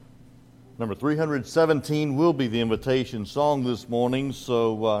Number 317 will be the invitation song this morning,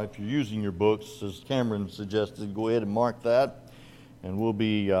 so if you're using your books, as Cameron suggested, go ahead and mark that, and we'll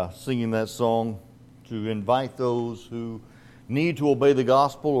be singing that song to invite those who need to obey the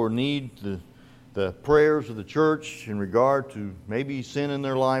gospel or need the prayers of the church in regard to maybe sin in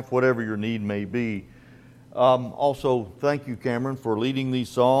their life, whatever your need may be. Also, thank you, Cameron, for leading these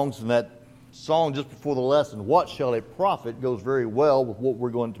songs, and that song just before the lesson, What Shall It Profit, goes very well with what we're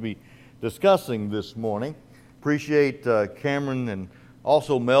going to be discussing this morning. Appreciate Cameron and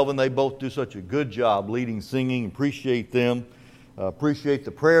also Melvin. They both do such a good job leading singing. Appreciate them. Appreciate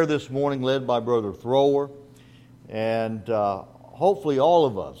the prayer this morning led by Brother Thrower. And hopefully all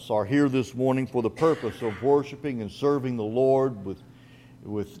of us are here this morning for the purpose of worshiping and serving the Lord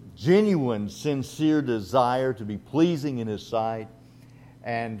with genuine, sincere desire to be pleasing in His sight.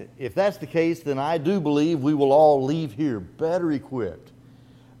 And if that's the case, then I do believe we will all leave here better equipped,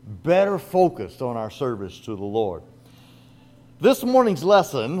 better focused on our service to the Lord. This morning's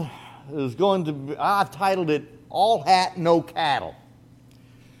lesson is going to be, I've titled it, All Hat, No Cattle.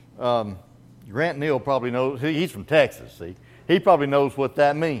 Grant Neal probably knows, he's from Texas, see? He probably knows what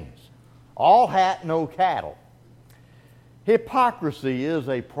that means. All hat, no cattle. Hypocrisy is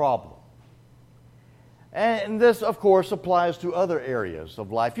a problem. And this, of course, applies to other areas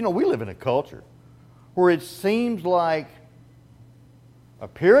of life. You know, we live in a culture where it seems like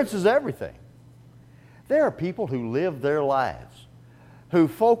appearance is everything. There are people who live their lives, who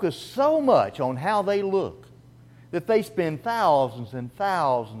focus so much on how they look, that they spend thousands and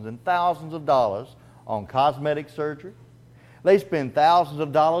thousands and thousands of dollars on cosmetic surgery. They spend thousands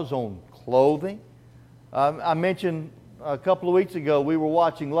of dollars on clothing. I mentioned a couple of weeks ago, we were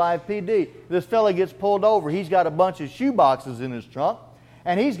watching Live PD. This fella gets pulled over. He's got a bunch of shoe boxes in his trunk,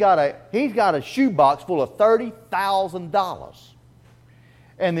 and he's got a shoe box full of $30,000.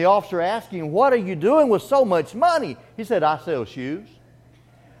 And the officer asked him, "What are you doing with so much money?" He said, "I sell shoes."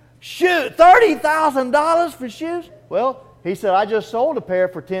 $30,000 for shoes? Well, he said, "I just sold a pair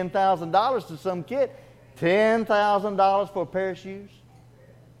for $10,000 to some kid." $10,000 for a pair of shoes?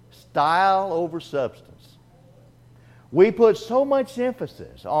 Style over substance. We put so much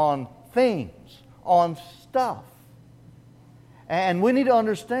emphasis on things, on stuff. And we need to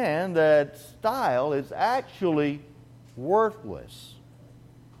understand that style is actually worthless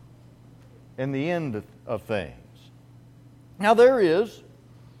in the end of things. Now there is,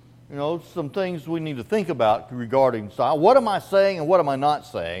 some things we need to think about regarding style. What am I saying and what am I not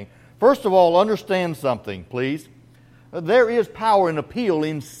saying? First of all, understand something, please. There is power and appeal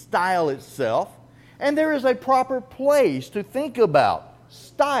in style itself, and there is a proper place to think about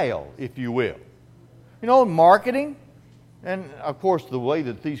style, if you will. Marketing, and of course the way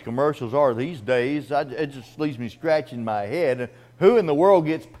that these commercials are these days, it just leaves me scratching my head. Who in the world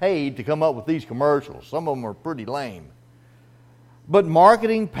gets paid to come up with these commercials? Some of them are pretty lame. But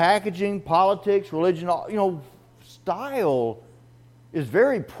marketing, packaging, politics, religion, style is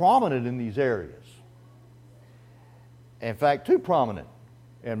very prominent in these areas. In fact, too prominent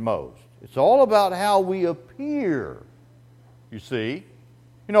in most. It's all about how we appear, you see.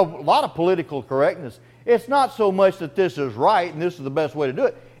 A lot of political correctness. It's not so much that this is right and this is the best way to do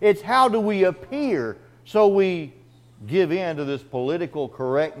it. It's how do we appear so we give in to this political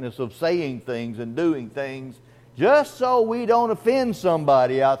correctness of saying things and doing things just so we don't offend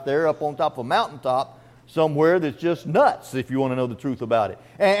somebody out there up on top of a mountaintop somewhere that's just nuts, if you want to know the truth about it.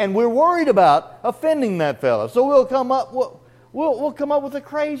 And we're worried about offending that fella. So we'll come up with the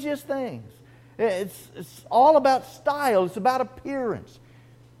craziest things. It's all about style. It's about appearance.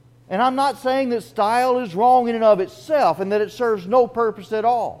 And I'm not saying that style is wrong in and of itself and that it serves no purpose at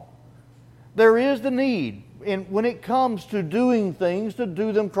all. There is the need, when it comes to doing things, to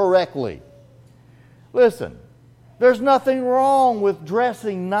do them correctly. Listen, there's nothing wrong with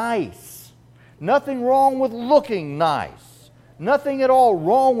dressing nice. Nothing wrong with looking nice. Nothing at all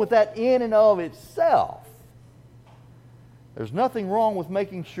wrong with that in and of itself. There's nothing wrong with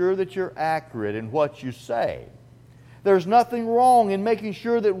making sure that you're accurate in what you say. There's nothing wrong in making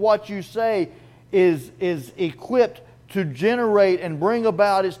sure that what you say is equipped to generate and bring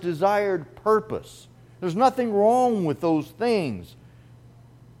about its desired purpose. There's nothing wrong with those things.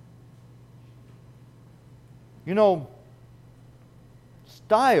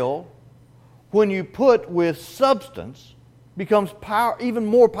 Style, when you put with substance, becomes even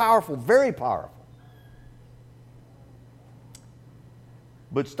more powerful, very powerful.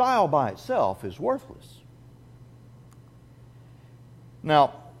 But style by itself is worthless.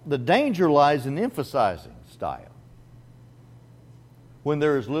 Now, the danger lies in emphasizing style when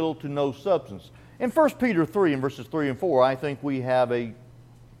there is little to no substance. In 1 Peter 3 and verses 3 and 4, I think we have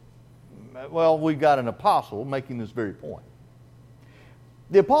well, we've got an apostle making this very point.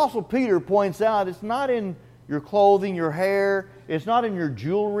 The Apostle Peter points out it's not in your clothing, your hair, it's not in your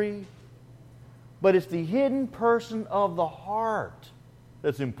jewelry, but it's the hidden person of the heart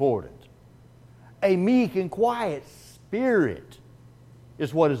that's important. A meek and quiet spirit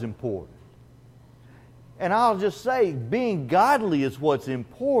is what is important. And I'll just say, being godly is what's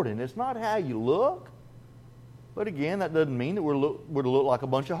important. It's not how you look. But again, that doesn't mean that we're to look like a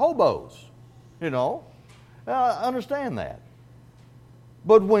bunch of hobos. You know? I understand that.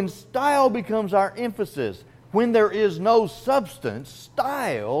 But when style becomes our emphasis, when there is no substance,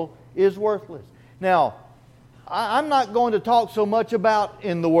 style is worthless. Now, I'm not going to talk so much about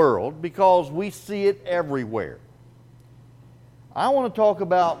in the world because we see it everywhere. I want to talk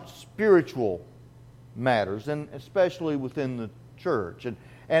about spiritual matters, and especially within the church,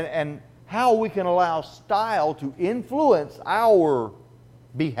 and how we can allow style to influence our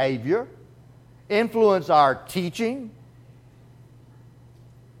behavior, influence our teaching,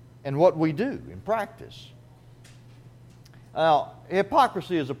 and what we do in practice. Now,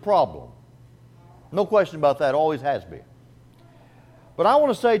 hypocrisy is a problem. No question about that, always has been. But I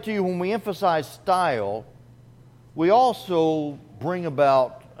want to say to you, when we emphasize style, we also bring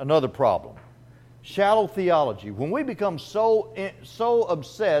about another problem. Shallow theology. When we become so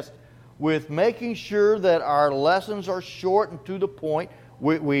obsessed with making sure that our lessons are short and to the point,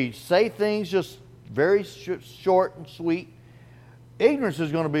 we say things just very short and sweet, ignorance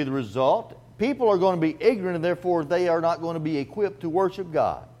is going to be the result. People are going to be ignorant, and therefore they are not going to be equipped to worship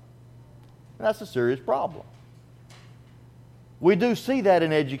God. And that's a serious problem. We do see that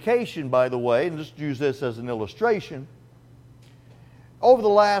in education, by the way, and just use this as an illustration. Over the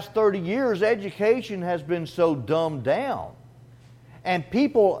last 30 years, education has been so dumbed down. And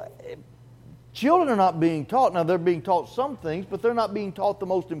children are not being taught. Now, they're being taught some things, but they're not being taught the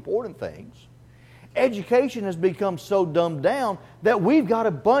most important things. Education has become so dumbed down that we've got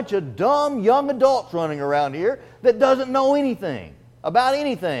a bunch of dumb young adults running around here that doesn't know anything about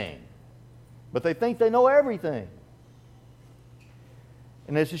anything. But they think they know everything.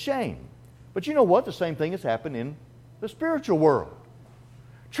 And it's a shame. But you know what? The same thing has happened in the spiritual world.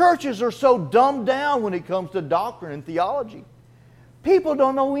 Churches are so dumbed down when it comes to doctrine and theology. People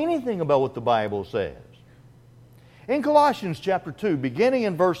don't know anything about what the Bible says. In Colossians chapter 2, beginning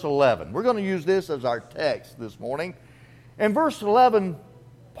in verse 11, we're going to use this as our text this morning. In verse 11,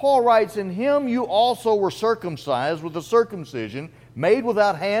 Paul writes, "In him you also were circumcised with a circumcision made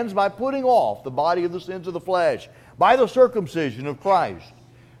without hands by putting off the body of the sins of the flesh, by the circumcision of Christ,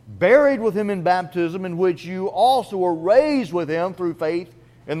 buried with him in baptism, in which you also were raised with him through faith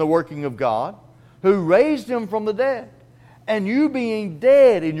in the working of God, who raised him from the dead. And you being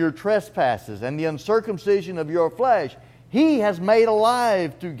dead in your trespasses and the uncircumcision of your flesh, he has made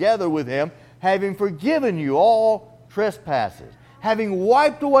alive together with him, having forgiven you all trespasses, having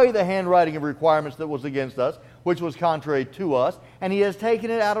wiped away the handwriting of requirements that was against us, which was contrary to us, and he has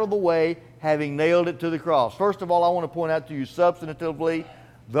taken it out of the way, having nailed it to the cross." First of all, I want to point out to you substantively,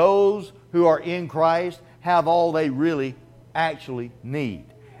 those who are in Christ have all they really actually need.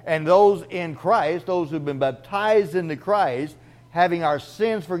 And those in Christ, those who've been baptized into Christ, having our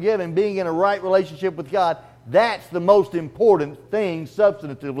sins forgiven, being in a right relationship with God, that's the most important thing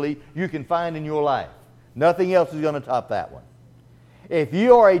substantively you can find in your life. Nothing else is going to top that one. If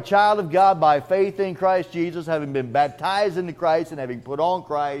you are a child of God by faith in Christ Jesus, having been baptized into Christ and having put on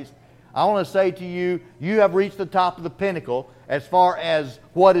Christ, I want to say to you, you have reached the top of the pinnacle as far as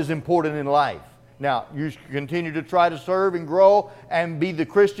what is important in life. Now, you continue to try to serve and grow and be the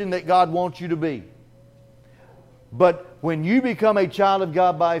Christian that God wants you to be. But when you become a child of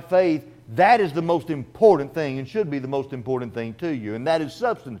God by faith, that is the most important thing and should be the most important thing to you, and that is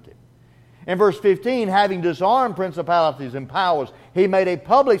substantive. In verse 15, having disarmed principalities and powers, he made a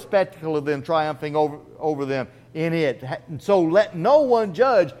public spectacle of them, triumphing over them in it. And so let no one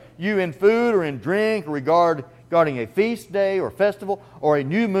judge you in food or in drink or regarding a feast day or festival or a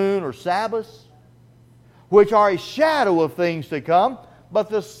new moon or Sabbaths, which are a shadow of things to come, but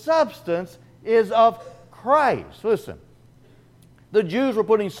the substance is of Christ. Listen, the Jews were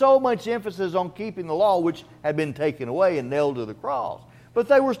putting so much emphasis on keeping the law, which had been taken away and nailed to the cross. But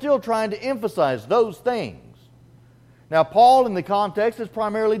they were still trying to emphasize those things. Now, Paul, in the context, is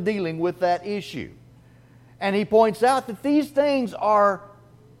primarily dealing with that issue. And he points out that these things are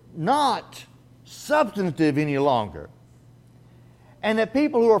not substantive any longer. And that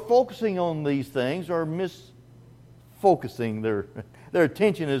people who are focusing on these things are misfocusing. Their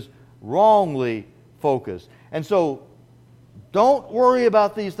attention is wrongly focused. And so, don't worry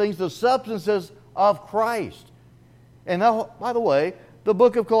about these things, the substances of Christ. And now, by the way, the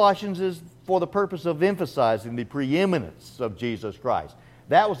book of Colossians is for the purpose of emphasizing the preeminence of Jesus Christ.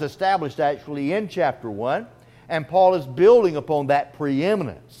 That was established actually in chapter 1, and Paul is building upon that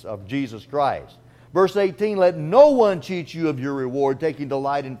preeminence of Jesus Christ. Verse 18, let no one cheat you of your reward, taking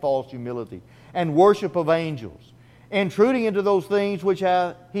delight in false humility and worship of angels, intruding into those things which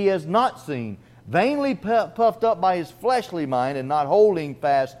he has not seen, vainly puffed up by his fleshly mind, and not holding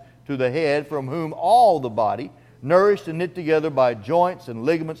fast to the head, from whom all the body, nourished and knit together by joints and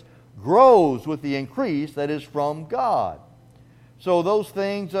ligaments, grows with the increase that is from God. So those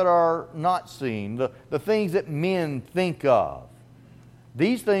things that are not seen, the things that men think of,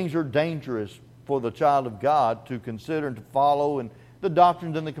 these things are dangerous for the child of God to consider and to follow, and the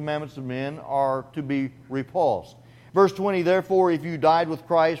doctrines and the commandments of men are to be repulsed. Verse 20, therefore, if you died with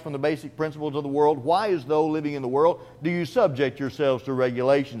Christ from the basic principles of the world, why, as though living in the world, do you subject yourselves to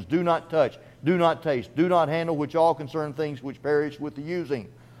regulations? Do not touch, do not taste, do not handle, which all concern things which perish with the using,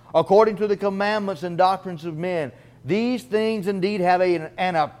 according to the commandments and doctrines of men. These things indeed have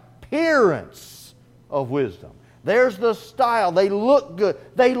an appearance of wisdom. There's the style. They look good.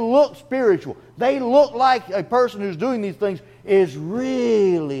 They look spiritual. They look like a person who's doing these things is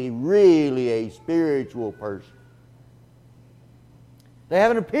really, really a spiritual person. They have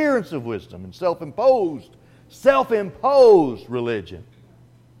an appearance of wisdom and self-imposed religion.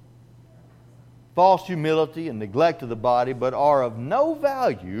 False humility and neglect of the body, but are of no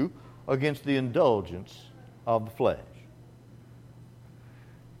value against the indulgence of the flesh.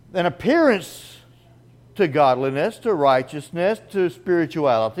 An appearance to godliness, to righteousness, to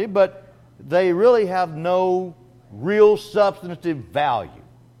spirituality, but they really have no real substantive value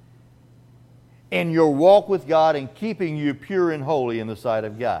in your walk with God and keeping you pure and holy in the sight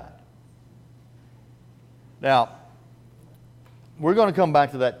of God. Now, we're going to come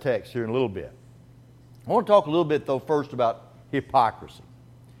back to that text here in a little bit. I want to talk a little bit, though, first about hypocrisy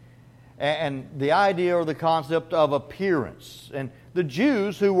and the idea or the concept of appearance. And the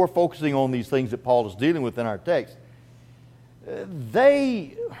Jews who were focusing on these things that Paul is dealing with in our text,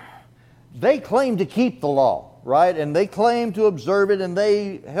 they claimed to keep the law, right? And they claimed to observe it, and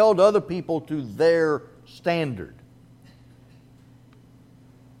they held other people to their standard.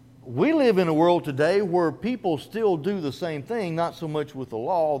 We live in a world today where people still do the same thing, not so much with the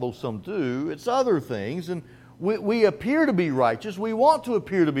law, though some do. It's other things, and we appear to be righteous. We want to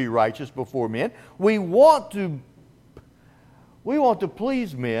appear to be righteous before men. We want to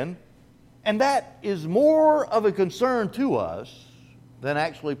please men, and that is more of a concern to us than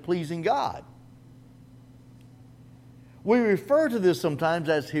actually pleasing God. We refer to this sometimes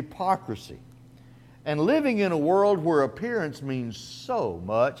as hypocrisy. And living in a world where appearance means so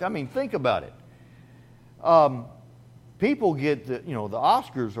much. I mean, think about it. People get the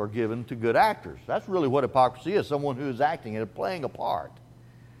Oscars are given to good actors. That's really what hypocrisy is, someone who is acting and playing a part.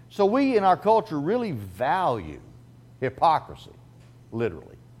 So we in our culture really value hypocrisy,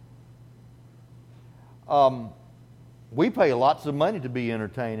 literally. We pay lots of money to be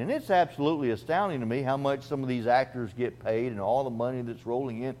entertained, and it's absolutely astounding to me how much some of these actors get paid and all the money that's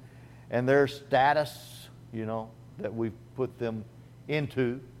rolling in. And their status, that we've put them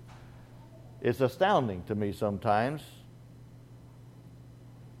into, it's astounding to me sometimes.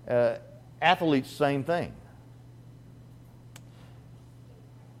 Athletes, same thing.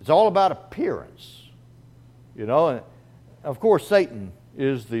 It's all about appearance, And of course, Satan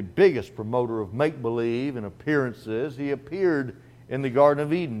is the biggest promoter of make-believe and appearances. He appeared in the Garden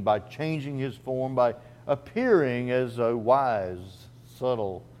of Eden by changing his form, by appearing as a wise,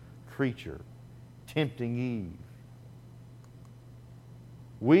 subtle creature, tempting Eve.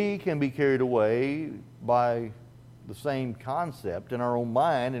 We can be carried away by the same concept in our own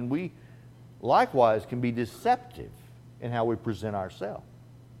mind, and we likewise can be deceptive in how we present ourselves.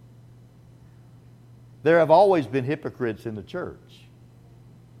 There have always been hypocrites in the church.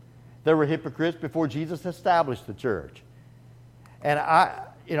 There were hypocrites before Jesus established the church. And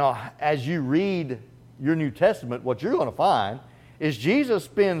as you read your New Testament, what you're going to find is Jesus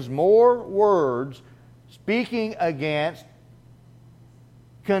spends more words speaking against,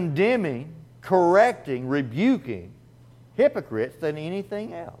 condemning, correcting, rebuking hypocrites than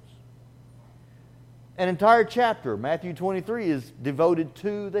anything else. An entire chapter, Matthew 23, is devoted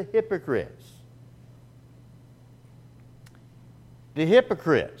to the hypocrites. The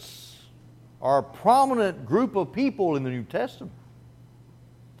hypocrites are a prominent group of people in the New Testament.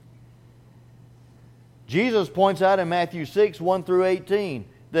 Jesus points out in Matthew 6, 1 through 18,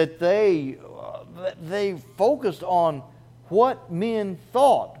 that they focused on what men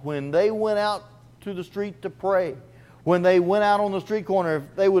thought when they went out to the street to pray. When they went out on the street corner,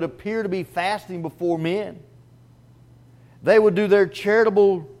 if they would appear to be fasting before men. They would do their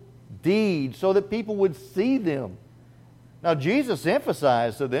charitable deeds so that people would see them. Now, Jesus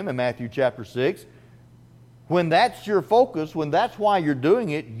emphasized to them in Matthew chapter 6, when that's your focus, when that's why you're doing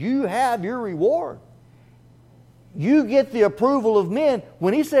it, you have your reward. You get the approval of men.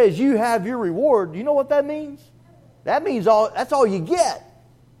 When He says you have your reward, you know what that means? That means that's all you get.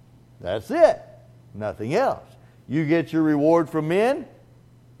 That's it. Nothing else. You get your reward from men,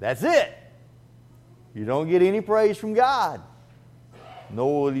 that's it. You don't get any praise from God,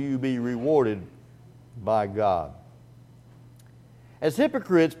 nor will you be rewarded by God. As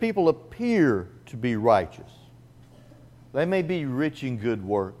hypocrites, people appear to be righteous. They may be rich in good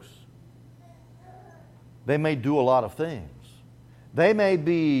works. They may do a lot of things. They may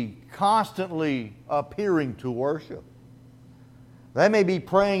be constantly appearing to worship. They may be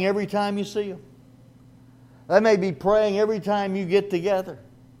praying every time you see them. They may be praying every time you get together.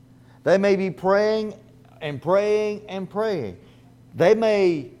 They may be praying and praying and praying. They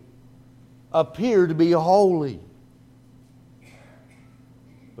may appear to be holy.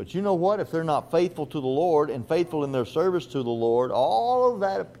 But you know what? If they're not faithful to the Lord and faithful in their service to the Lord, all of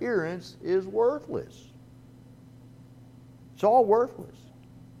that appearance is worthless. It's all worthless.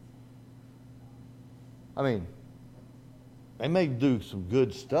 I mean, they may do some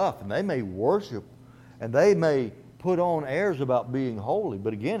good stuff and they may worship and they may put on airs about being holy.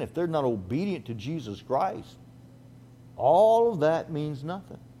 But again, if they're not obedient to Jesus Christ, all of that means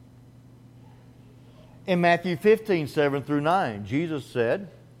nothing. In Matthew 15, 7 through 9, Jesus said,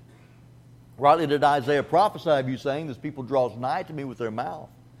 rightly did Isaiah prophesy of you, saying, this people draws nigh to me with their mouth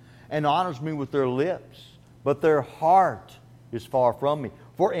and honors me with their lips, but their heart is far from me.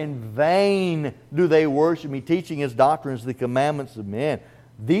 For in vain do they worship me, teaching as doctrines the commandments of men.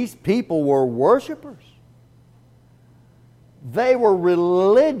 These people were worshipers. They were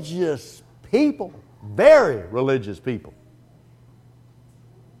religious people, very religious people.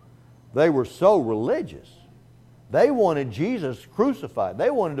 They were so religious. They wanted Jesus crucified.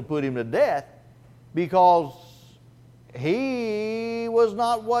 They wanted to put Him to death because He was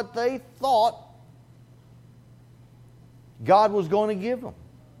not what they thought God was going to give them.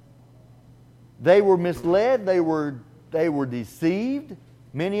 They were misled. They were deceived,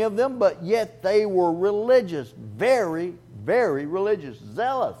 many of them, but yet they were religious, very, very religious,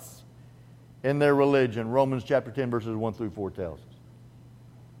 zealous in their religion. Romans chapter 10 verses 1 through 4 tells us.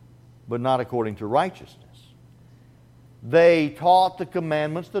 But not according to righteousness. They taught the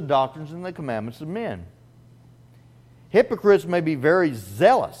commandments, the doctrines, and the commandments of men. Hypocrites may be very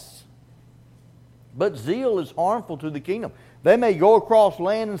zealous, but zeal is harmful to the kingdom. They may go across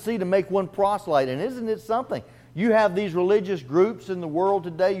land and sea to make one proselyte. And isn't it something? You have these religious groups in the world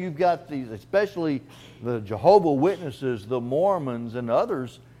today. You've got these, especially the Jehovah's Witnesses, the Mormons, and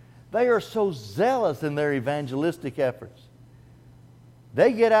others. They are so zealous in their evangelistic efforts.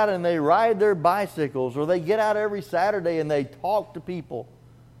 They get out and they ride their bicycles, or they get out every Saturday and they talk to people,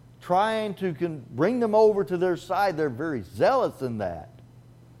 trying to bring them over to their side. They're very zealous in that.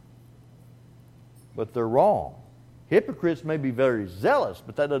 But they're wrong. Hypocrites may be very zealous,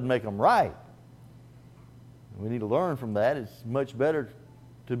 but that doesn't make them right. We need to learn from that. It's much better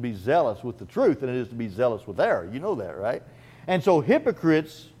to be zealous with the truth than it is to be zealous with error. You know that, right? And so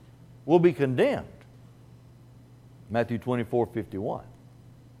hypocrites will be condemned. Matthew 24:51.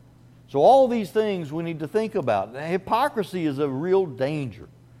 So all these things we need to think about. Now, hypocrisy is a real danger.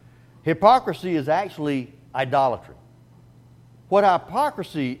 Hypocrisy is actually idolatry. What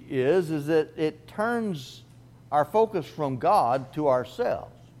hypocrisy is that it turns our focus from God to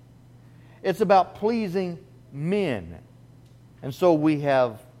ourselves. It's about pleasing men. And so we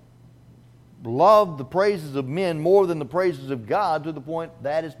have loved the praises of men more than the praises of God, to the point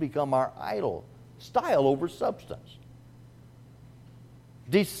that has become our idol. Style over substance.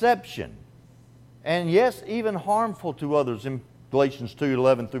 Deception. And yes, even harmful to others. In Galatians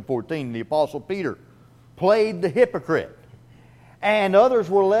 2:11 through 14, the Apostle Peter played the hypocrite. And others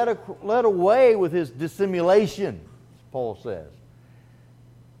were led away with his dissimulation, as Paul says.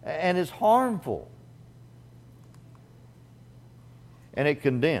 And it's harmful. And it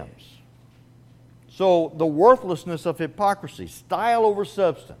condemns. So the worthlessness of hypocrisy, style over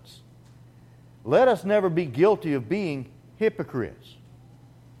substance. Let us never be guilty of being hypocrites.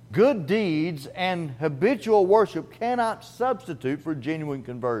 Good deeds and habitual worship cannot substitute for genuine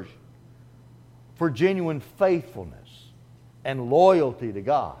conversion, for genuine faithfulness and loyalty to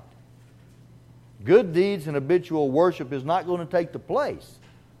God. Good deeds and habitual worship is not going to take the place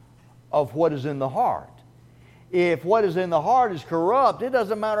of what is in the heart. If what is in the heart is corrupt, it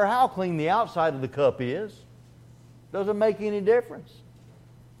doesn't matter how clean the outside of the cup is. It doesn't make any difference.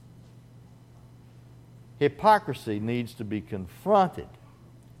 hypocrisy needs to be confronted.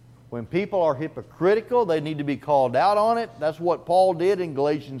 When people are hypocritical, they need to be called out on it. That's what Paul did in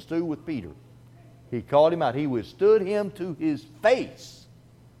Galatians 2 with Peter. He called him out. He withstood him to his face.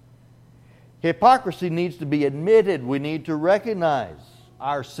 Hypocrisy needs to be admitted. We need to recognize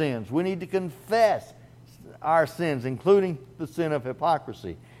our sins. We need to confess our sins, including the sin of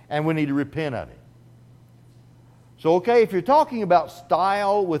hypocrisy. And we need to repent of it. So, okay, if you're talking about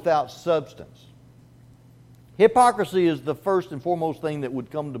style without substance, hypocrisy is the first and foremost thing that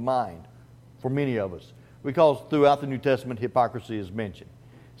would come to mind for many of us, because throughout the New Testament, hypocrisy is mentioned.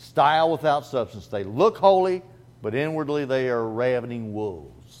 Style without substance. They look holy, but inwardly they are ravening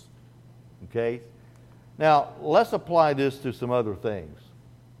wolves. Okay? Now, let's apply this to some other things.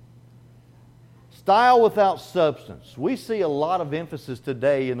 Style without substance. We see a lot of emphasis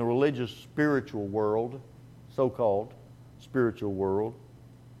today in the religious spiritual world, so-called spiritual world,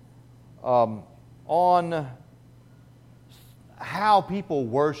 on how people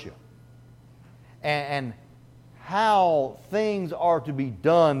worship and how things are to be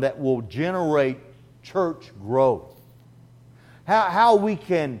done that will generate church growth. How we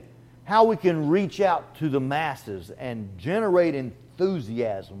can reach out to the masses and generate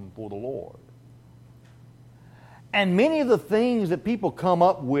enthusiasm for the Lord. And many of the things that people come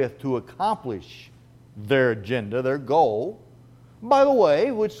up with to accomplish their agenda, their goal, by the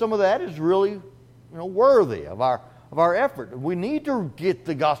way, which some of that is really worthy of our effort. We need to get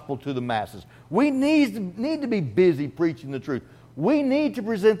the gospel to the masses. We need to be busy preaching the truth. We need to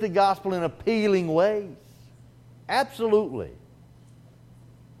present the gospel in appealing ways. Absolutely.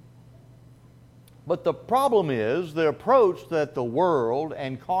 But the problem is the approach that the world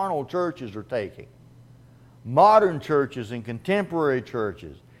and carnal churches are taking. Modern churches and contemporary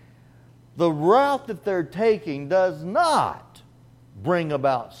churches. The route that they're taking does not bring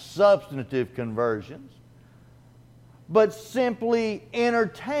about substantive conversions, but simply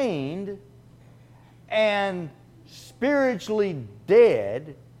entertained and spiritually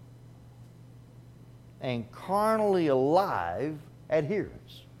dead and carnally alive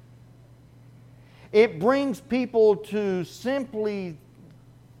adherents. It brings people to simply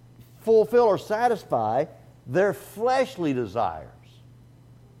fulfill or satisfy their fleshly desires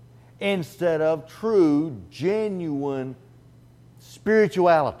instead of true, genuine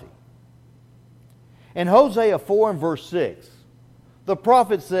spirituality. In Hosea 4 and verse 6, the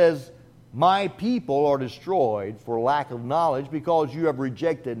prophet says, "My people are destroyed for lack of knowledge. Because you have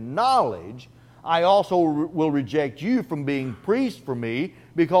rejected knowledge, I also will reject you from being priests for me.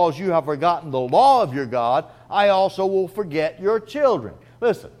 Because you have forgotten the law of your God, I also will forget your children."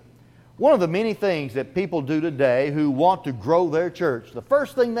 Listen, one of the many things that people do today who want to grow their church, the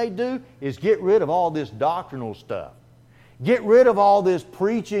first thing they do is get rid of all this doctrinal stuff. Get rid of all this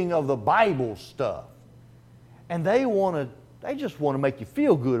preaching of the Bible stuff. And they just want to make you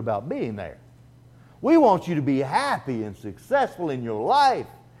feel good about being there. We want you to be happy and successful in your life.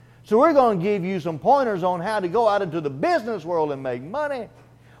 So we're going to give you some pointers on how to go out into the business world and make money.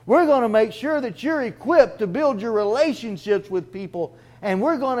 We're going to make sure that you're equipped to build your relationships with people. And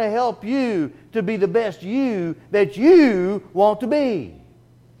we're going to help you to be the best you that you want to be.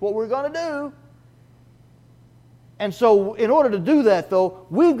 What we're going to do. And so in order to do that, though,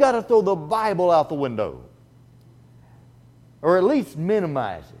 we've got to throw the Bible out the window. Or at least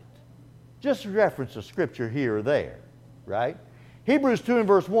minimize it. Just reference a scripture here or there. Right? Hebrews 2 and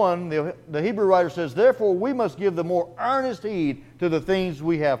verse 1, the Hebrew writer says, "Therefore we must give the more earnest heed to the things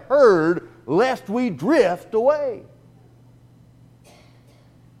we have heard, lest we drift away."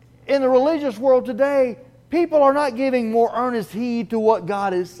 In the religious world today, people are not giving more earnest heed to what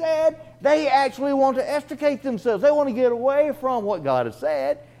God has said. They actually want to extricate themselves. They want to get away from what God has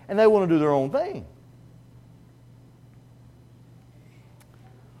said, and they want to do their own thing.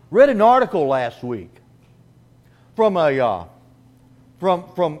 Read an article last week from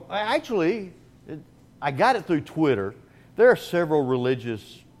actually, I got it through Twitter. There are several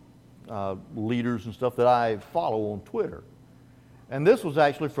religious leaders and stuff that I follow on Twitter. And this was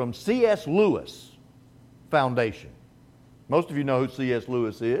actually from C.S. Lewis Foundation. Most of you know who C.S.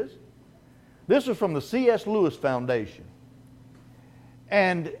 Lewis is. This was from the C.S. Lewis Foundation.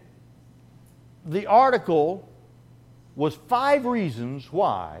 And the article was 5 reasons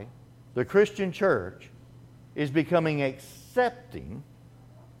why the Christian church is becoming accepting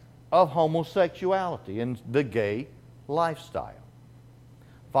of homosexuality and the gay lifestyle.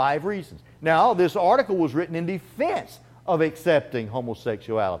 5 reasons. Now, this article was written in defense of accepting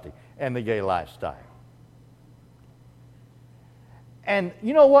homosexuality and the gay lifestyle. And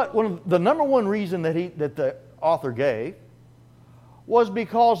you know what? The number one reason that the author gave was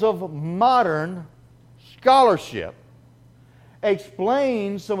because of modern scholarship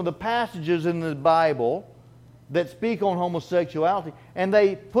explains some of the passages in the Bible that speak on homosexuality, and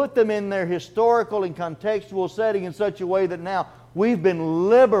they put them in their historical and contextual setting in such a way that now we've been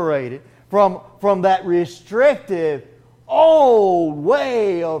liberated from that restrictive, old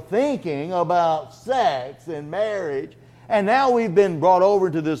way of thinking about sex and marriage. And now we've been brought over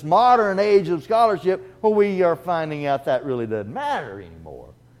to this modern age of scholarship where we are finding out that really doesn't matter anymore.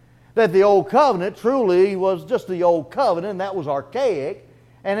 That the old covenant truly was just the old covenant, and that was archaic.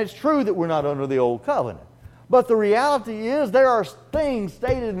 And it's true that we're not under the old covenant. But the reality is there are things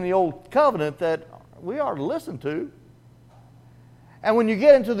stated in the old covenant that we are to listen to. And when you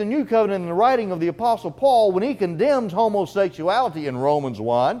get into the new covenant in the writing of the Apostle Paul, when he condemns homosexuality in Romans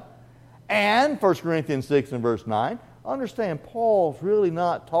 1 and 1 Corinthians 6 and verse 9, understand Paul's really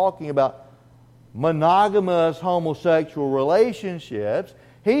not talking about monogamous homosexual relationships.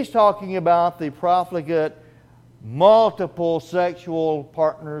 He's talking about the profligate, multiple sexual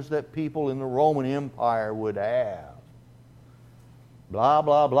partners that people in the Roman Empire would have. Blah,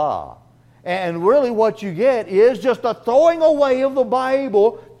 blah, blah. And really what you get is just a throwing away of the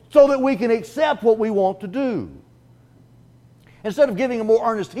Bible so that we can accept what we want to do. Instead of giving a more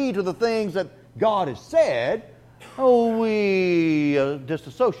earnest heed to the things that God has said, we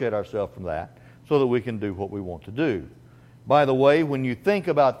disassociate ourselves from that so that we can do what we want to do. By the way, when you think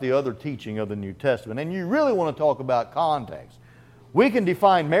about the other teaching of the New Testament, and you really want to talk about context, we can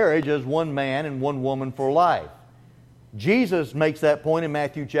define marriage as one man and one woman for life. Jesus makes that point in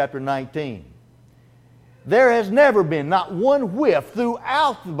Matthew chapter 19. There has never been, not one whiff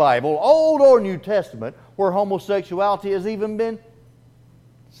throughout the Bible, Old or New Testament, where homosexuality has even been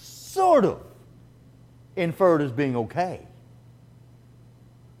sort of inferred as being okay.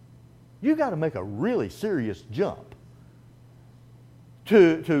 You've got to make a really serious jump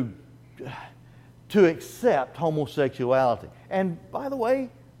to accept homosexuality. And by the way,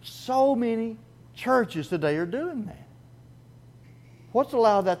 so many churches today are doing that. What's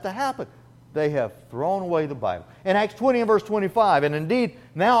allowed that to happen? They have thrown away the Bible. In Acts 20 and verse 25, and indeed,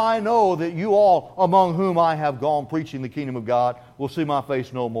 now I know that you all among whom I have gone preaching the kingdom of God will see my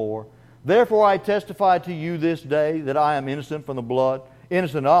face no more. Therefore I testify to you this day that I am innocent of the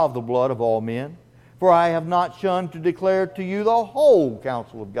blood of all men. For I have not shunned to declare to you the whole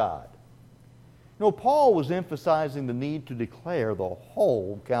counsel of God. You know, Paul was emphasizing the need to declare the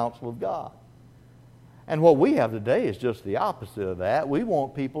whole counsel of God. And what we have today is just the opposite of that. We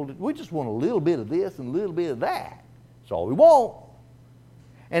just want a little bit of this and a little bit of that. That's all we want.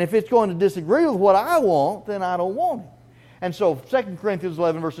 And if it's going to disagree with what I want, then I don't want it. And so 2 Corinthians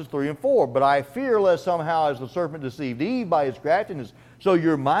 11 verses 3 and 4, but I fear lest somehow as the serpent deceived Eve by his craftiness, so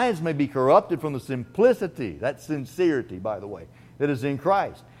your minds may be corrupted from the simplicity, that sincerity, by the way, that is in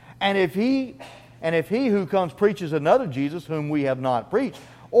Christ. And if he who comes preaches another Jesus whom we have not preached,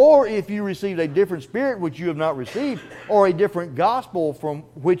 or if you received a different spirit which you have not received, or a different gospel from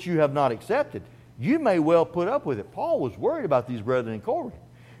which you have not accepted, you may well put up with it. Paul was worried about these brethren in Corinth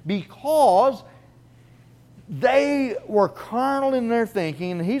because they were carnal in their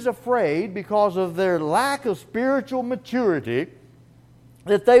thinking, and he's afraid because of their lack of spiritual maturity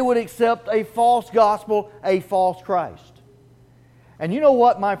that they would accept a false gospel, a false Christ. And you know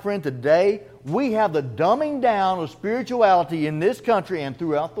what, my friend, today we have the dumbing down of spirituality in this country and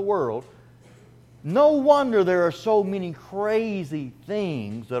throughout the world. No wonder there are so many crazy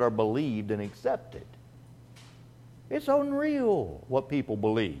things that are believed and accepted. It's unreal what people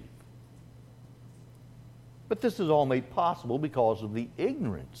believe. But this is all made possible because of the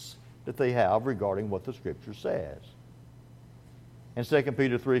ignorance that they have regarding what the Scripture says. In 2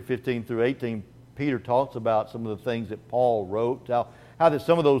 Peter 3:15 through 18, Peter talks about some of the things that Paul wrote, how that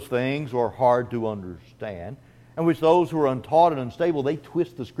some of those things are hard to understand, and which those who are untaught and unstable, they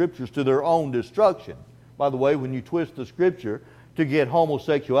twist the Scriptures to their own destruction. By the way, when you twist the Scripture to get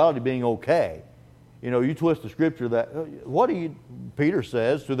homosexuality being okay, you twist the Scripture that, Peter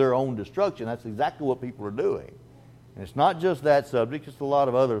says, to their own destruction. That's exactly what people are doing. And it's not just that subject, it's a lot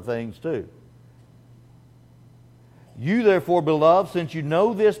of other things too. You therefore, beloved, since you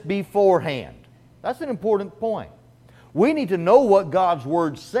know this beforehand. That's an important point. We need to know what God's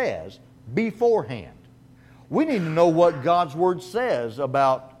Word says beforehand. We need to know what God's Word says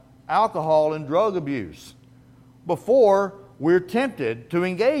about alcohol and drug abuse before we're tempted to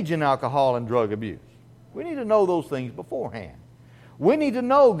engage in alcohol and drug abuse. We need to know those things beforehand. We need to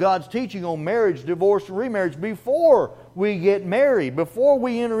know God's teaching on marriage, divorce, and remarriage before we get married, before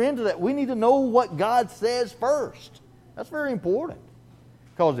we enter into that. We need to know what God says first. That's very important.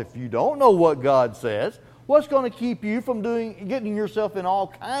 Because if you don't know what God says, what's going to keep you from getting yourself in all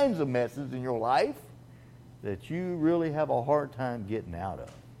kinds of messes in your life? that you really have a hard time getting out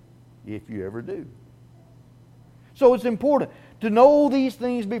of, if you ever do. So it's important to know these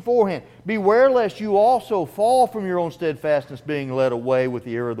things beforehand. Beware lest you also fall from your own steadfastness, being led away with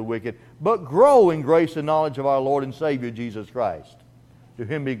the error of the wicked, but grow in grace and knowledge of our Lord and Savior Jesus Christ. To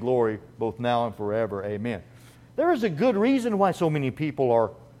Him be glory both now and forever. Amen. There is a good reason why so many people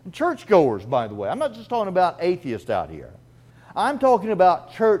are churchgoers, by the way. I'm not just talking about atheists out here. I'm talking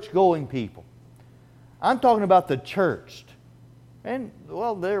about church-going people. I'm talking about the churched. And,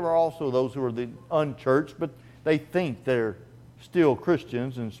 well, there are also those who are the unchurched, but they think they're still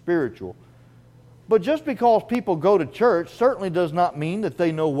Christians and spiritual. But just because people go to church certainly does not mean that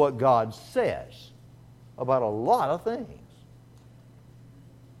they know what God says about a lot of things.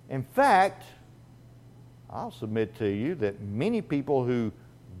 In fact, I'll submit to you that many people who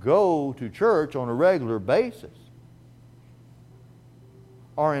go to church on a regular basis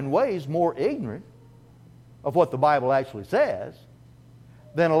are in ways more ignorant of what the Bible actually says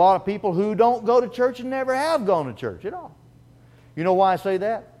than a lot of people who don't go to church and never have gone to church at all. You know why I say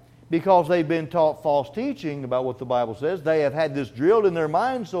that? Because they've been taught false teaching about what the Bible says. They have had this drilled in their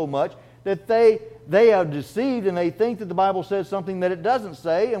mind so much that they are deceived and they think that the Bible says something that it doesn't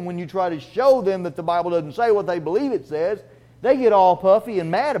say. And when you try to show them that the Bible doesn't say what they believe it says, they get all puffy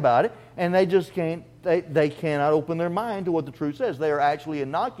and mad about it, and they just can't. They cannot open their mind to what the truth says. They are actually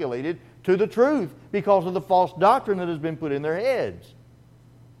inoculated to the truth because of the false doctrine that has been put in their heads.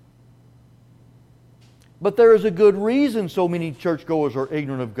 But there is a good reason so many churchgoers are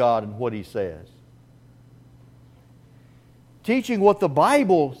ignorant of God and what He says. Teaching what the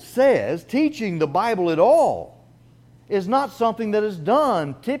Bible says, teaching the Bible at all, is not something that is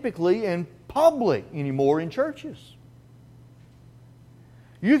done typically in public anymore in churches.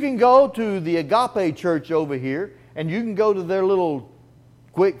 You can go to the Agape Church over here, and you can go to their little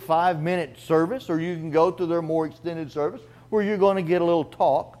quick 5-minute service, or you can go to their more extended service where you're going to get a little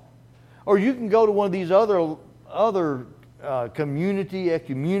talk. Or you can go to one of these other community,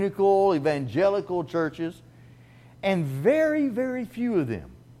 ecumenical, evangelical churches, and very, very few of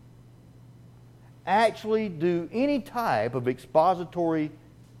them actually do any type of expository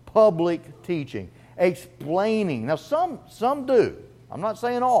public teaching, explaining. Now some do. I'm not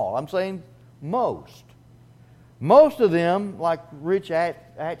saying all. I'm saying most. Most of them, like Rich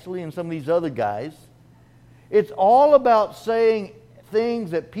actually and some of these other guys, it's all about saying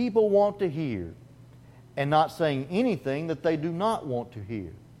things that people want to hear and not saying anything that they do not want to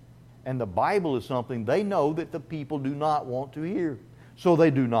hear. And the Bible is something they know that the people do not want to hear, so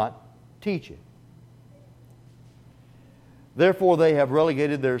they do not teach it. Therefore, they have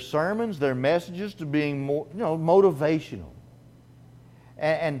relegated their sermons, their messages to being more, motivational.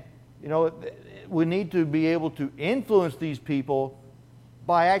 And we need to be able to influence these people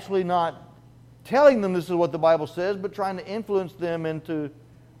by actually not telling them this is what the Bible says, but trying to influence them into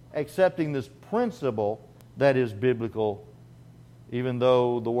accepting this principle that is biblical, even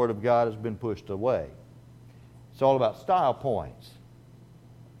though the Word of God has been pushed away. It's all about style points.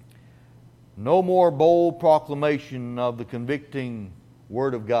 No more bold proclamation of the convicting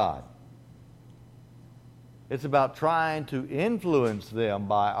Word of God. It's about trying to influence them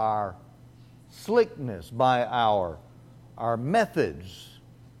by our slickness, by our methods.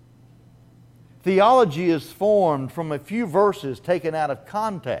 Theology is formed from a few verses taken out of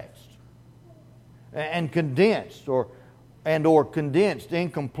context and condensed or condensed,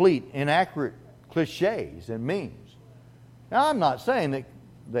 incomplete, inaccurate cliches and memes. Now, I'm not saying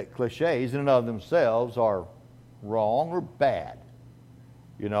that cliches in and of themselves are wrong or bad.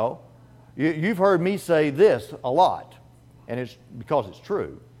 You've heard me say this a lot, and it's because it's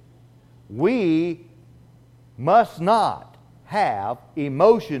true. We must not have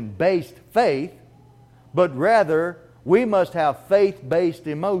emotion-based faith, but rather we must have faith-based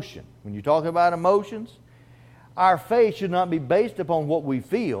emotion. When you talk about emotions, our faith should not be based upon what we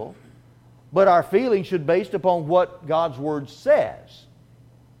feel, but our feeling should be based upon what God's Word says.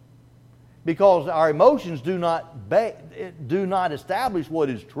 Because our emotions do not establish what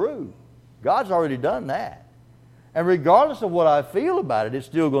is true. God's already done that. And regardless of what I feel about it, it's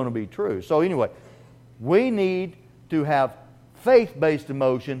still going to be true. So anyway, we need to have faith-based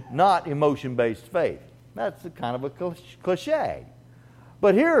emotion, not emotion-based faith. That's kind of a cliche.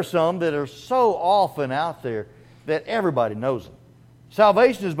 But here are some that are so often out there that everybody knows them.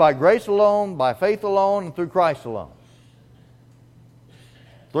 Salvation is by grace alone, by faith alone, and through Christ alone.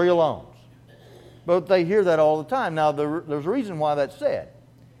 3 alones. But they hear that all the time. Now, there's a reason why that's said.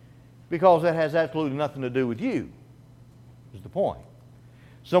 Because that has absolutely nothing to do with you, is the point.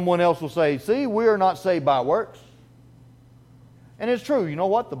 Someone else will say, see, we are not saved by works. And it's true. You know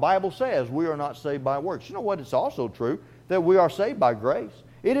what? The Bible says we are not saved by works. You know what? It's also true that we are saved by grace.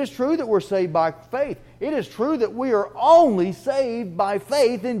 It is true that we're saved by faith. It is true that we are only saved by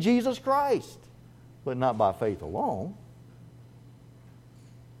faith in Jesus Christ, but not by faith alone.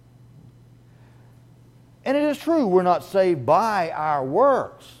 And it is true we're not saved by our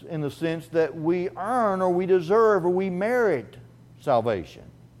works in the sense that we earn or we deserve or we merit salvation.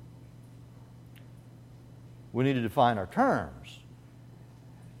 We need to define our terms.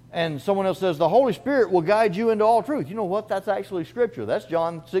 And someone else says, the Holy Spirit will guide you into all truth. You know what? That's actually Scripture. That's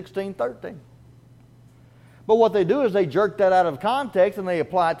John 16:13. But what they do is they jerk that out of context and they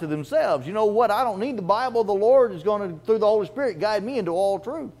apply it to themselves. You know what? I don't need the Bible. The Lord is going to, through the Holy Spirit, guide me into all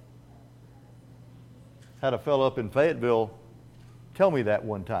truth. Had a fellow up in Fayetteville tell me that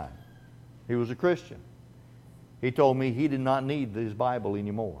one time. He was a Christian. He told me he did not need his Bible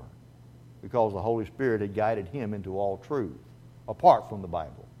anymore because the Holy Spirit had guided him into all truth, apart from the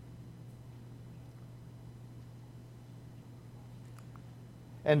Bible.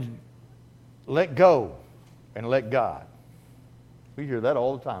 And let go and let God. We hear that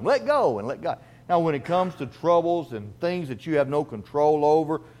all the time. Let go and let God. Now, when it comes to troubles and things that you have no control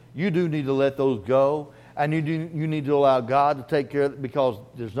over, you do need to let those go. And you need to allow God to take care of it because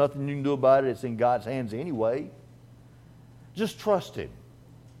there's nothing you can do about it. It's in God's hands anyway. Just trust Him.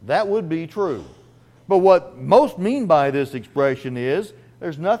 That would be true. But what most mean by this expression is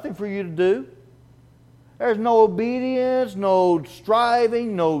there's nothing for you to do. There's no obedience, no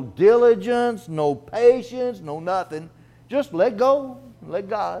striving, no diligence, no patience, no nothing. Just let go and let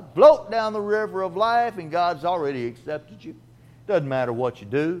God float down the river of life, and God's already accepted you. Doesn't matter what you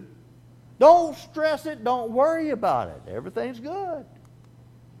do. Don't stress it. Don't worry about it. Everything's good.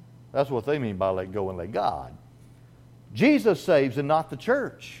 That's what they mean by let go and let God. Jesus saves and not the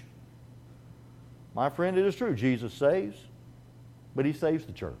church. My friend, it is true. Jesus saves, but He saves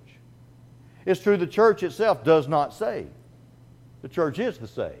the church. It's true the church itself does not save. The church is the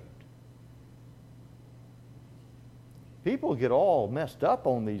saved. People get all messed up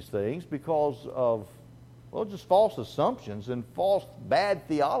on these things because of, well, just false assumptions and false bad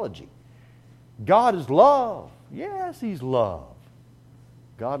theology. God is love. Yes, He's love.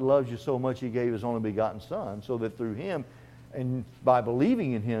 God loves you so much He gave His only begotten Son so that through Him and by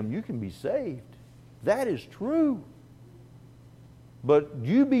believing in Him you can be saved. That is true. But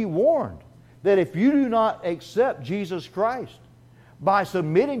you be warned that if you do not accept Jesus Christ by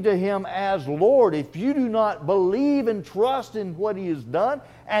submitting to Him as Lord, if you do not believe and trust in what He has done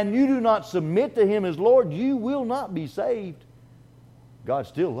and you do not submit to Him as Lord, you will not be saved. God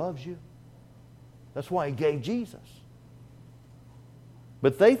still loves you. That's why He gave Jesus.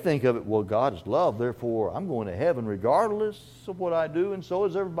 But they think of it, well, God is love, therefore I'm going to heaven regardless of what I do, and so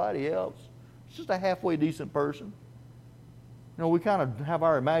is everybody else. It's just a halfway decent person. You know, we kind of have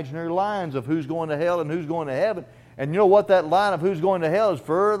our imaginary lines of who's going to hell and who's going to heaven. And you know what? That line of who's going to hell is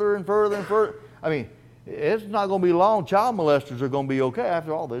further and further and further. I mean, it's not going to be long. Child molesters are going to be okay.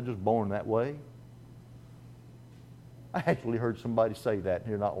 After all, they're just born that way. I actually heard somebody say that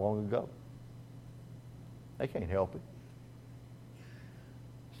here not long ago. They can't help it.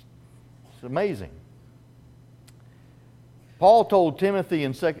 It's amazing. Paul told Timothy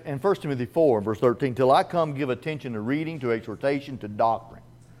in 1 Timothy 4, verse 13, "Till I come, give attention to reading, to exhortation, to doctrine.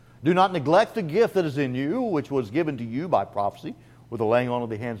 Do not neglect the gift that is in you, which was given to you by prophecy, with the laying on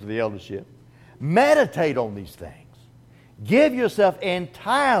of the hands of the eldership. Meditate on these things. Give yourself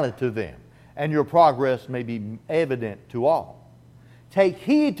entirely to them, and your progress may be evident to all. Take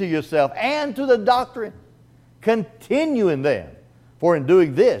heed to yourself and to the doctrine. Continue in them, for in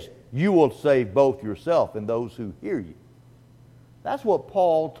doing this, you will save both yourself and those who hear you." That's what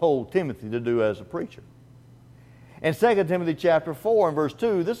Paul told Timothy to do as a preacher. In 2 Timothy chapter 4 and verse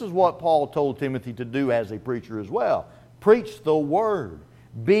 2, this is what Paul told Timothy to do as a preacher as well. Preach the Word.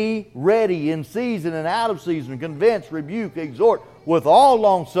 Be ready in season and out of season. Convince, rebuke, exhort with all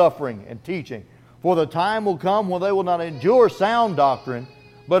longsuffering and teaching. For the time will come when they will not endure sound doctrine,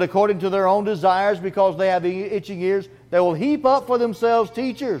 but according to their own desires, because they have itching ears, they will heap up for themselves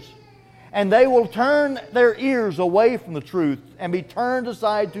teachers. And they will turn their ears away from the truth and be turned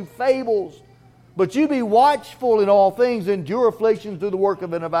aside to fables. But you be watchful in all things, endure afflictions, do the work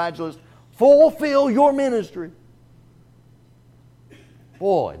of an evangelist, fulfill your ministry.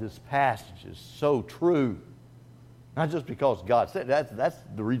 Boy, this passage is so true. Not just because God said it. That's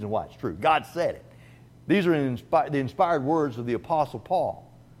the reason why it's true. God said it. These are the inspired words of the Apostle Paul.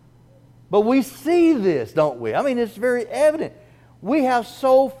 But we see this, don't we? I mean, it's very evident. We have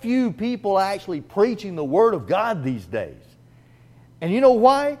so few people actually preaching the Word of God these days. And you know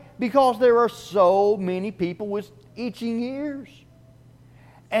why? Because there are so many people with itching ears.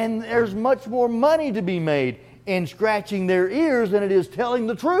 And there's much more money to be made in scratching their ears than it is telling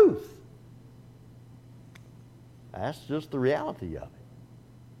the truth. That's just the reality of it.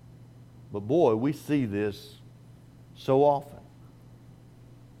 But boy, we see this so often.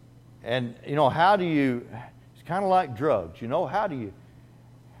 And how do you, it's kind of like drugs, how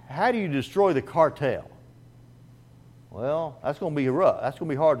do you destroy the cartel? Well, that's going to be rough. That's going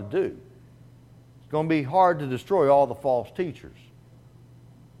to be hard to do. It's going to be hard to destroy all the false teachers.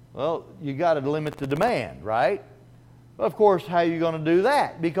 Well, you got to limit the demand, right? Of course, how are you going to do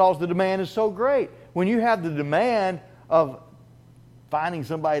that? Because the demand is so great. When you have the demand of finding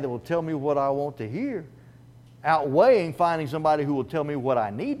somebody that will tell me what I want to hear, outweighing finding somebody who will tell me what I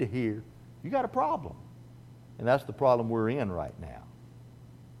need to hear, you got a problem. And that's the problem we're in right now.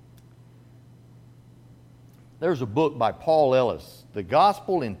 There's a book by Paul Ellis, The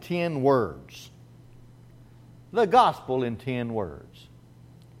Gospel in 10 Words. The Gospel in 10 Words.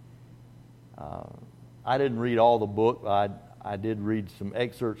 I didn't read all the book. I did read some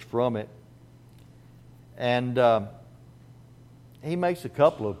excerpts from it. And he makes a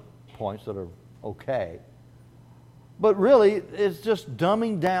couple of points that are okay. But really, it's just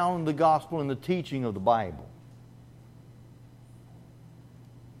dumbing down the gospel and the teaching of the Bible.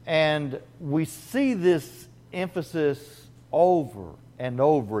 And we see this emphasis over and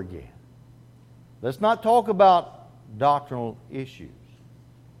over again. Let's not talk about doctrinal issues.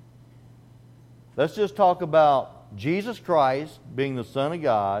 Let's just talk about Jesus Christ being the Son of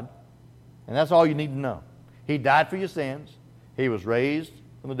God, and that's all you need to know. He died for your sins. He was raised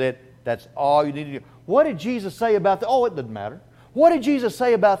from the dead. That's all you need to know. What did Jesus say about that? Oh, it doesn't matter. What did Jesus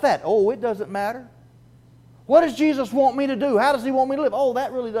say about that? Oh, it doesn't matter. What does Jesus want me to do? How does He want me to live? Oh,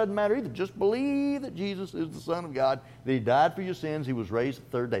 that really doesn't matter either. Just believe that Jesus is the Son of God, that He died for your sins, He was raised the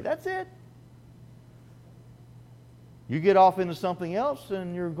third day. That's it. You get off into something else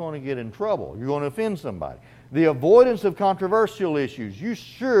and you're going to get in trouble. You're going to offend somebody. The avoidance of controversial issues. You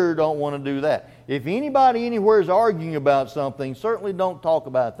sure don't want to do that. If anybody anywhere is arguing about something, certainly don't talk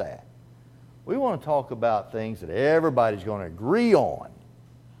about that. We want to talk about things that everybody's going to agree on.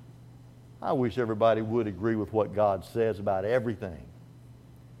 I wish everybody would agree with what God says about everything.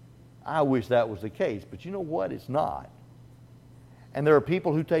 I wish that was the case, but you know what? It's not. And there are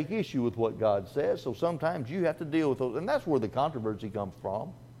people who take issue with what God says, so sometimes you have to deal with those. And that's where the controversy comes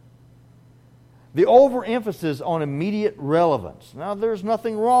from. The overemphasis on immediate relevance. Now, there's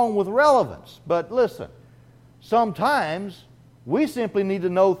nothing wrong with relevance, but listen, sometimes we simply need to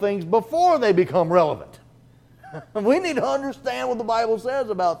know things before they become relevant. We need to understand what the Bible says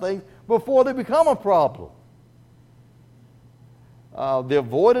about things before they become a problem. The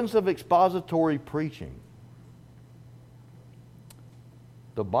avoidance of expository preaching.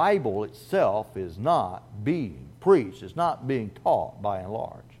 The Bible itself is not being preached. It's not being taught by and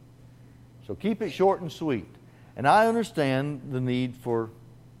large. So keep it short and sweet. And I understand the need for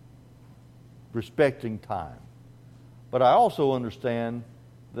respecting time. But I also understand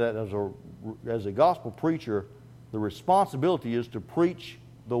that as a gospel preacher, the responsibility is to preach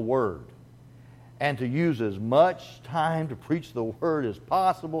the Word and to use as much time to preach the Word as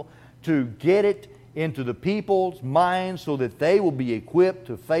possible to get it into the people's minds so that they will be equipped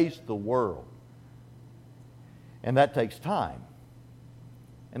to face the world. And that takes time.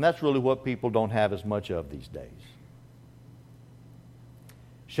 And that's really what people don't have as much of these days.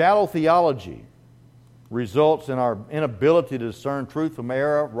 Shallow theology results in our inability to discern truth from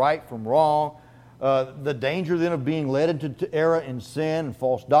error, right from wrong. The danger then of being led into error and sin and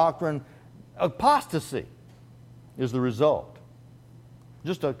false doctrine. Apostasy is the result.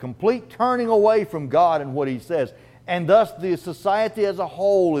 Just a complete turning away from God and what He says. And thus the society as a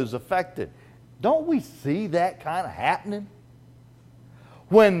whole is affected. Don't we see that kind of happening?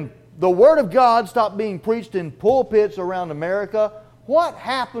 When the Word of God stopped being preached in pulpits around America, what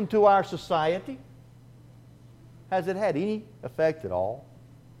happened to our society? Has it had any effect at all?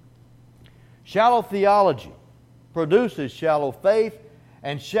 Shallow theology produces shallow faith,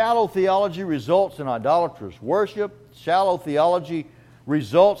 and shallow theology results in idolatrous worship. Shallow theology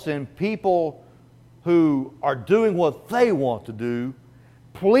results in people who are doing what they want to do,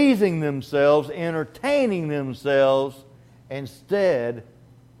 pleasing themselves, entertaining themselves, instead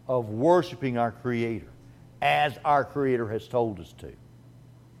of worshiping our Creator, as our Creator has told us to.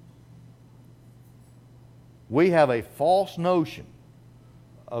 We have a false notion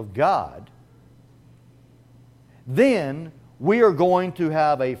of God, then we are going to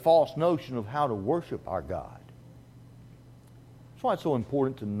have a false notion of how to worship our God. That's why it's so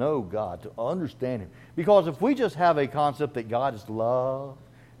important to know God, to understand Him. Because if we just have a concept that God is love,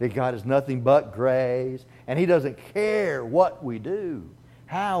 that God is nothing but grace, and He doesn't care what we do,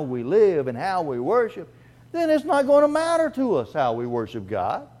 how we live and how we worship, then it's not going to matter to us how we worship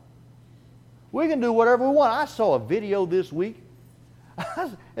God. We can do whatever we want. I saw a video this week.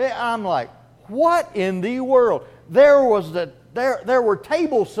 I'm like, what in the world? There were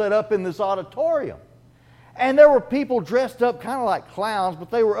tables set up in this auditorium. And there were people dressed up kind of like clowns,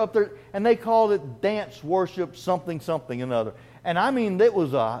 but they were up there, and they called it dance worship something, something, another. And I mean, it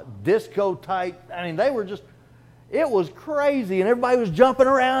was a disco type. I mean, it was crazy, and everybody was jumping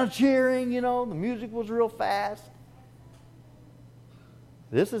around cheering, the music was real fast.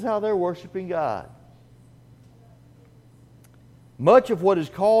 This is how they're worshiping God. Much of what is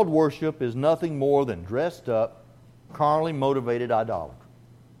called worship is nothing more than dressed up, carnally motivated idolatry.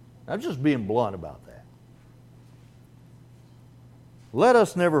 I'm just being blunt about that. Let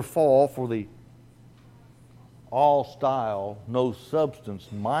us never fall for the all style, no substance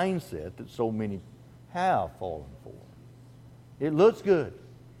mindset that so many have fallen for. It looks good.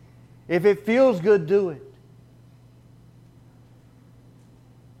 If it feels good, do it.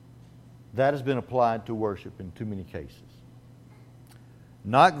 That has been applied to worship in too many cases.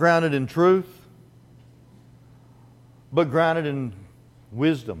 Not grounded in truth, but grounded in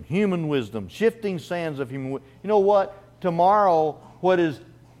wisdom, human wisdom, shifting sands of human wisdom. You know what? Tomorrow, what is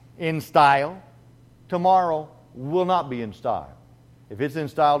in style, tomorrow will not be in style. If it's in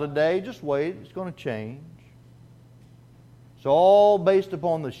style today, just wait. It's going to change. It's all based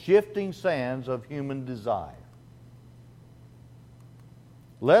upon the shifting sands of human desire.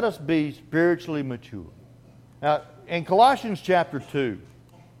 Let us be spiritually mature. Now, in Colossians chapter 2,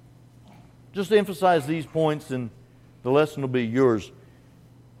 just to emphasize these points and the lesson will be yours.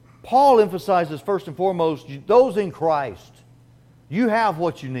 Paul emphasizes first and foremost, those in Christ, you have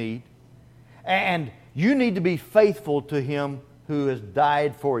what you need, and you need to be faithful to Him who has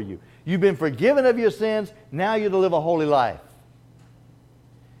died for you. You've been forgiven of your sins, now you're to live a holy life.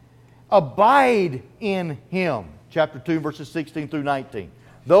 Abide in Him, chapter 2, verses 16 through 19.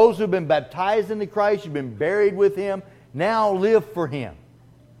 Those who have been baptized into Christ, you've been buried with Him, now live for Him.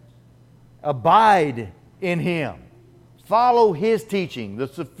 Abide in Him. Follow His teaching. The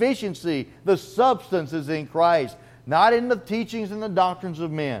sufficiency, the substance is in Christ, not in the teachings and the doctrines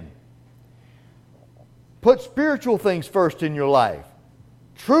of men. Put spiritual things first in your life.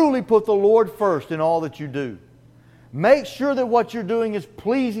 Truly put the Lord first in all that you do. Make sure that what you're doing is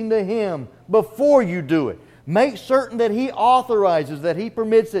pleasing to Him before you do it. Make certain that He authorizes, that He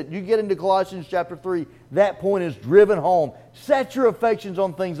permits it. You get into Colossians chapter 3, that point is driven home. Set your affections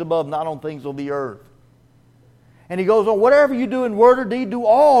on things above, not on things of the earth. And he goes on, whatever you do in word or deed, do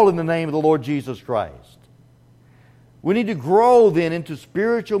all in the name of the Lord Jesus Christ. We need to grow then into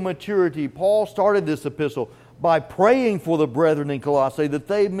spiritual maturity. Paul started this epistle by praying for the brethren in Colossae that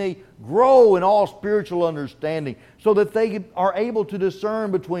they may grow in all spiritual understanding so that they are able to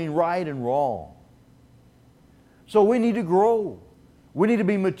discern between right and wrong. So we need to grow. We need to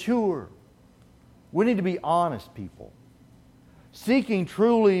be mature. We need to be honest people. Seeking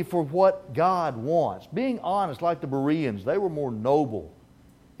truly for what God wants. Being honest, like the Bereans, they were more noble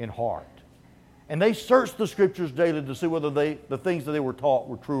in heart. And they searched the Scriptures daily to see whether the things that they were taught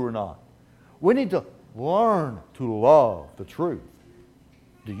were true or not. We need to learn to love the truth.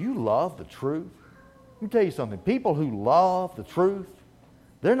 Do you love the truth? Let me tell you something. People who love the truth,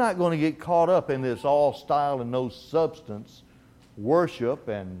 they're not going to get caught up in this all style and no substance worship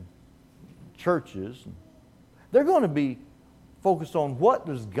and churches. They're going to be focused on what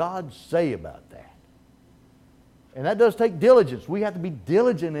does God say about that. And that does take diligence. We have to be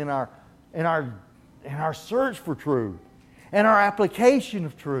diligent in our search for truth and our application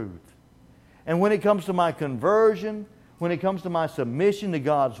of truth. And when it comes to my conversion, when it comes to my submission to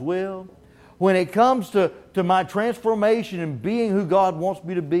God's will, when it comes to my transformation and being who God wants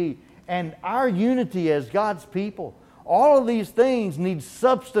me to be, and our unity as God's people, all of these things need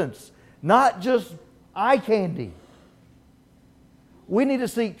substance, not just eye candy. We need to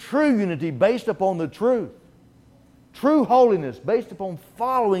seek true unity based upon the truth. True holiness based upon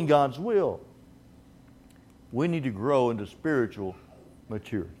following God's will. We need to grow into spiritual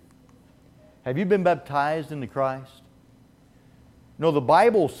maturity. Have you been baptized into Christ? No, the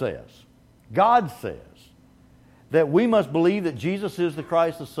Bible says, God says, that we must believe that Jesus is the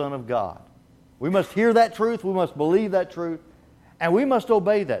Christ, the Son of God. We must hear that truth, we must believe that truth, and we must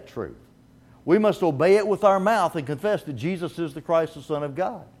obey that truth. We must obey it with our mouth and confess that Jesus is the Christ, the Son of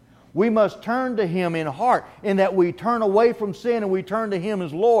God. We must turn to Him in heart, in that we turn away from sin and we turn to Him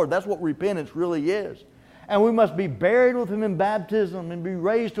as Lord. That's what repentance really is. And we must be buried with Him in baptism and be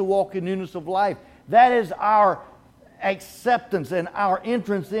raised to walk in newness of life. That is our acceptance and our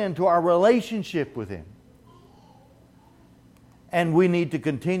entrance into our relationship with Him. And we need to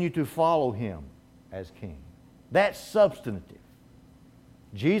continue to follow Him as King. That's substantive.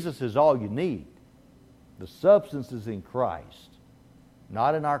 Jesus is all you need. The substance is in Christ,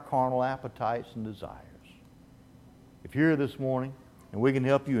 not in our carnal appetites and desires. If you're here this morning and we can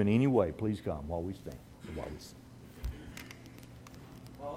help you in any way, please come while we stand.